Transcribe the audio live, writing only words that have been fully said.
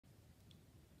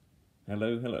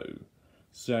Hello.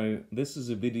 So this is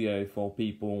a video for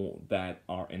people that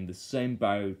are in the same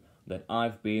boat that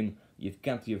I've been. You've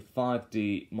got your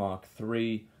 5D Mark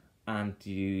III and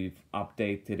you've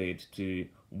updated it to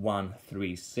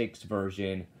 1.3.6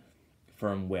 version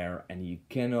firmware and you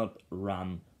cannot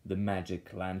run the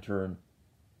Magic Lantern.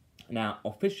 Now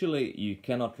officially you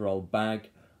cannot roll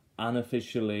back,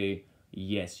 unofficially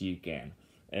yes you can.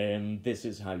 And this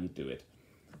is how you do it.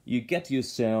 You get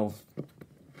yourself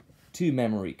two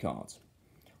memory cards.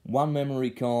 One memory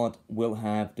card will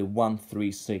have the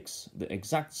 1.3.6, the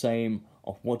exact same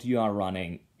of what you are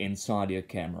running inside your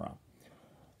camera.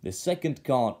 The second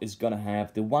card is gonna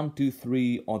have the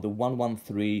 1.2.3 or the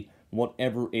 1.1.3,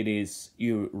 whatever it is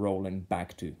you're rolling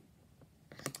back to.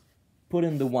 Put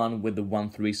in the one with the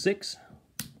 1.3.6,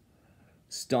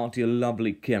 start your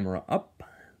lovely camera up,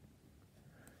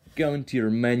 go into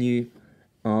your menu.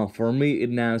 For me it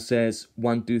now says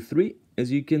 1.2.3. As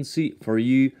you can see, for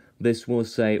you this will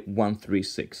say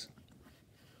 1.3.6.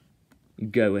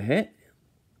 Go ahead,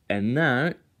 and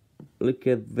now look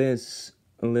at this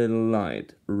little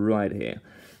light right here.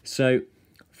 So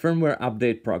firmware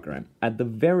update program. At the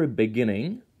very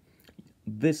beginning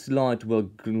this light will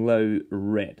glow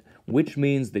red, which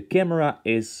means the camera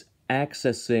is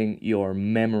accessing your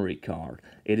memory card.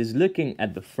 It is looking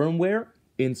at the firmware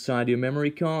inside your memory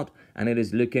card and it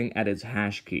is looking at its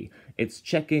hash key. It's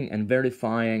checking and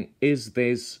verifying, is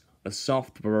this a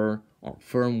software or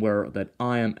firmware that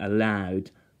I am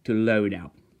allowed to load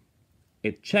up.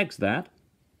 It checks that,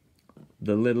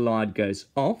 the little light goes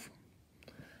off,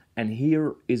 and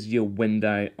here is your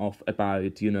window of about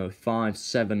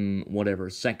 5-7 whatever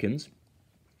seconds.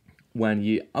 When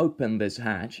you open this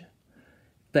hatch,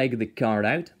 take the card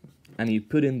out and you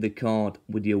put in the card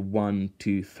with your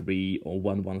 1.2.3 or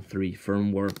 1.1.3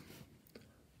 firmware,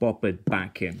 pop it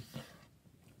back in.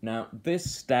 Now this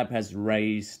step has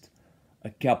raised a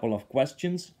couple of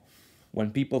questions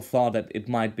when people thought that it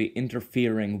might be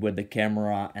interfering with the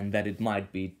camera and that it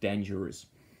might be dangerous.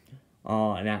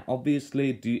 Now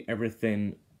obviously do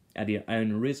everything at your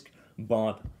own risk,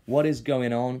 but what is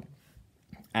going on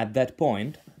at that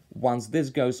point, once this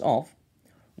goes off,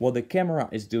 what the camera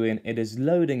is doing, it is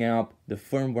loading up the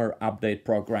firmware update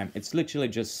program. It's literally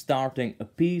just starting a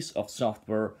piece of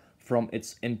software from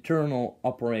its internal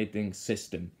operating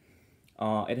system.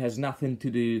 It has nothing to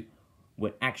do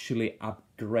with actually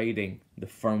upgrading the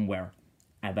firmware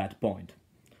at that point.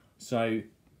 So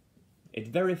it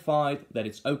verified that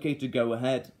it's okay to go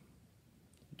ahead,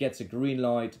 gets a green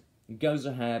light, goes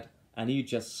ahead, and you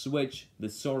just switch the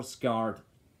source card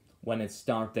when it's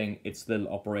starting its little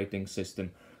operating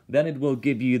system. Then it will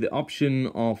give you the option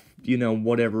of,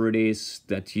 whatever it is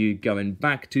that you're going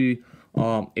back to.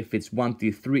 If it's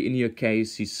 1.2.3 in your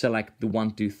case, you select the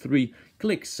 1.2.3,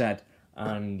 click set,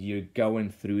 and you're going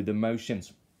through the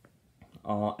motions.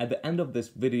 At the end of this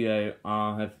video,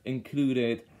 I have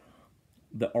included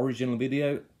the original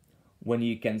video when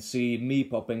you can see me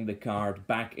popping the card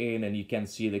back in and you can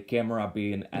see the camera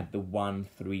being at the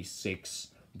 1.3.6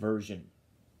 version.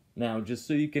 Now, just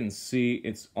so you can see,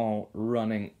 it's all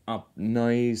running up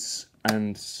nice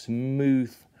and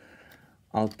smooth.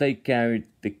 I'll take out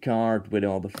the card with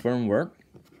all the firmware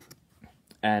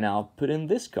and I'll put in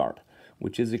this card,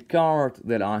 which is a card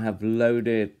that I have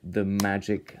loaded the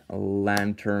Magic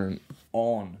Lantern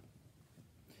on.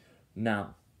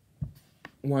 Now,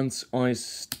 once I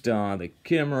start the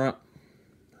camera,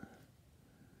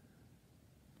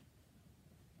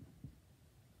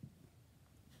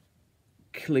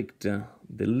 click the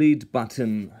delete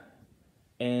button,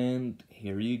 and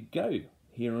here you go.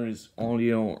 Here is all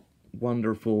your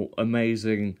wonderful,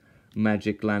 amazing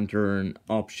Magic Lantern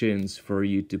options for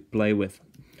you to play with.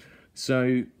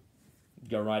 So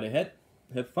go right ahead,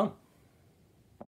 have fun.